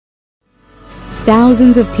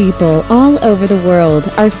Thousands of people all over the world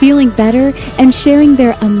are feeling better and sharing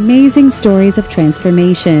their amazing stories of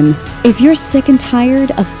transformation. If you're sick and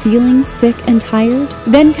tired of feeling sick and tired,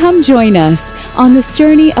 then come join us on this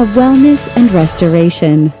journey of wellness and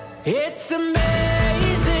restoration. It's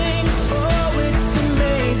amazing, oh it's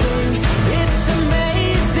amazing, it's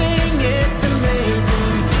amazing, it's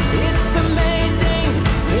amazing, it's amazing,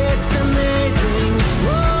 it's amazing,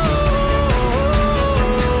 whoa,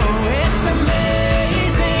 it's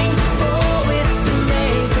amazing, oh it's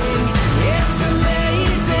amazing, it's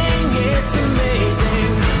amazing, it's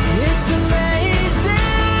amazing, it's amazing,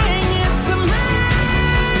 it's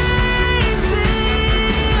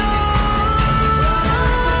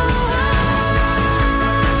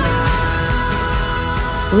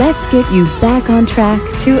Let's get you back on track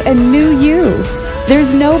to a new you.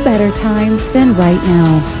 There's no better time than right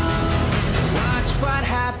now. Watch what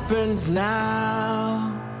happens now.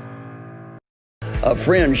 A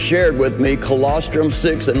friend shared with me Colostrum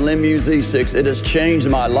 6 and Limuzine 6. It has changed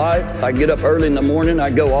my life. I get up early in the morning, I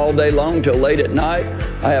go all day long till late at night.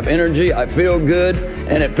 I have energy, I feel good,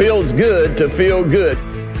 and it feels good to feel good.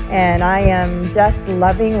 And I am just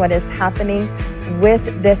loving what is happening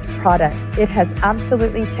with this product. It has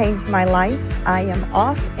absolutely changed my life. I am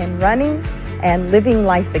off and running and living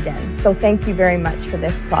life again. So thank you very much for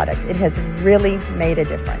this product. It has really made a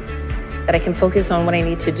difference. That I can focus on what I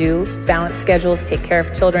need to do, balance schedules, take care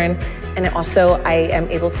of children, and also I am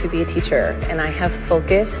able to be a teacher. And I have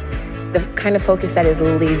focus, the kind of focus that is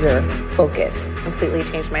laser focus, completely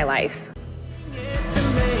changed my life.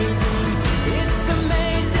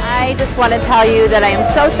 I just want to tell you that I am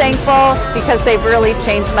so thankful because they've really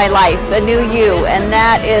changed my life. It's a new you, and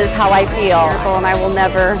that is how I feel. And I will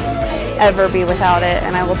never, ever be without it.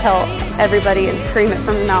 And I will tell everybody and scream it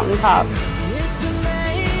from the mountaintops.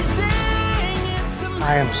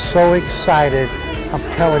 I am so excited. I'm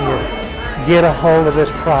telling you, get a hold of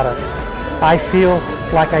this product. I feel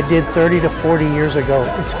like I did 30 to 40 years ago.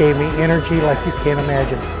 It's gave me energy like you can't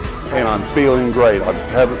imagine. And I'm feeling great. I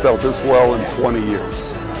haven't felt this well in 20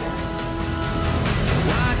 years.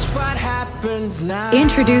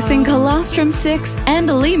 Introducing Colostrum 6 and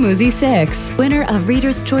Limuzine 6, winner of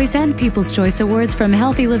Reader's Choice and People's Choice Awards from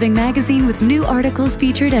Healthy Living magazine with new articles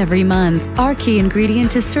featured every month. Our key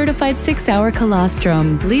ingredient is certified 6-hour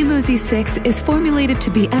colostrum. Limuzine 6 is formulated to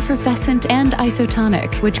be effervescent and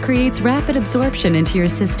isotonic, which creates rapid absorption into your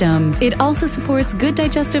system. It also supports good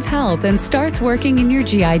digestive health and starts working in your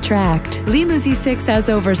GI tract. Limuzine 6 has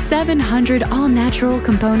over 700 all-natural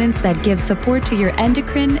components that give support to your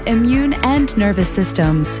endocrine, immune, and nervous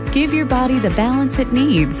systems. Give your body the balance it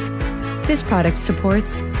needs. This product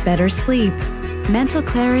supports better sleep, mental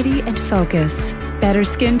clarity and focus, better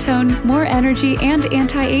skin tone, more energy and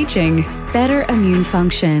anti-aging, better immune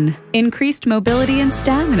function, increased mobility and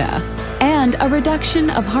stamina, and a reduction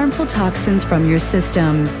of harmful toxins from your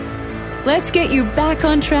system. Let's get you back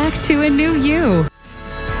on track to a new you.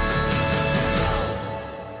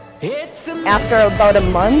 After about a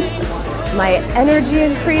month, my energy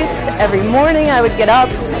increased. Every morning I would get up,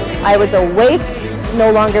 I was awake, no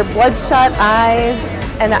longer bloodshot eyes,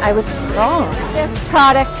 and I was strong. This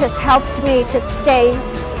product has helped me to stay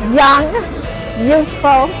young,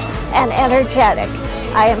 youthful, and energetic.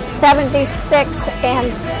 I am 76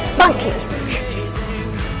 and spunky.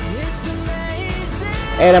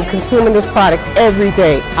 And I'm consuming this product every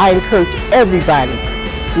day. I encourage everybody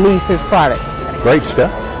needs this product. Great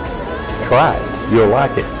stuff. Try it. You'll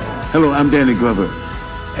like it. Hello, I'm Danny Glover,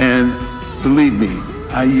 and believe me,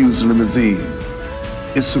 I use Limuzine.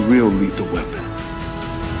 It's a real lethal weapon.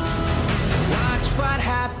 Watch what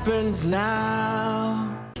happens now.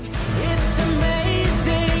 It's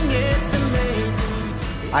amazing, it's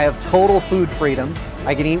amazing. I have total food freedom.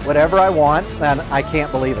 I can eat whatever I want, and I can't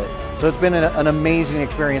believe it. So it's been an amazing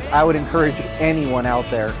experience. I would encourage anyone out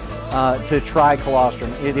there to try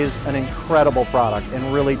colostrum. It is an incredible product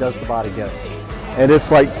and really does the body good. And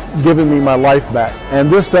it's like giving me my life back. And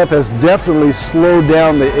this stuff has definitely slowed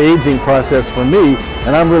down the aging process for me,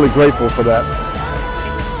 and I'm really grateful for that.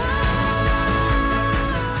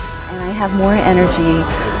 And I have more energy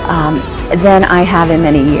than I have in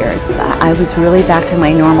many years. I was really back to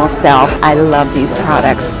my normal self. I love these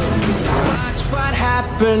products. Watch what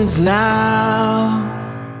happens now.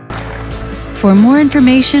 For more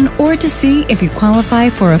information or to see if you qualify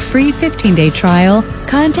for a free 15-day trial,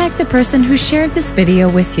 contact the person who shared this video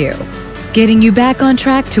with you. Getting you back on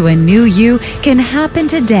track to a new you can happen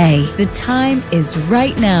today. The time is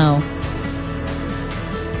right now.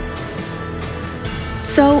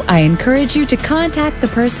 So I encourage you to contact the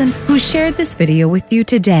person who shared this video with you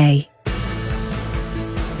today.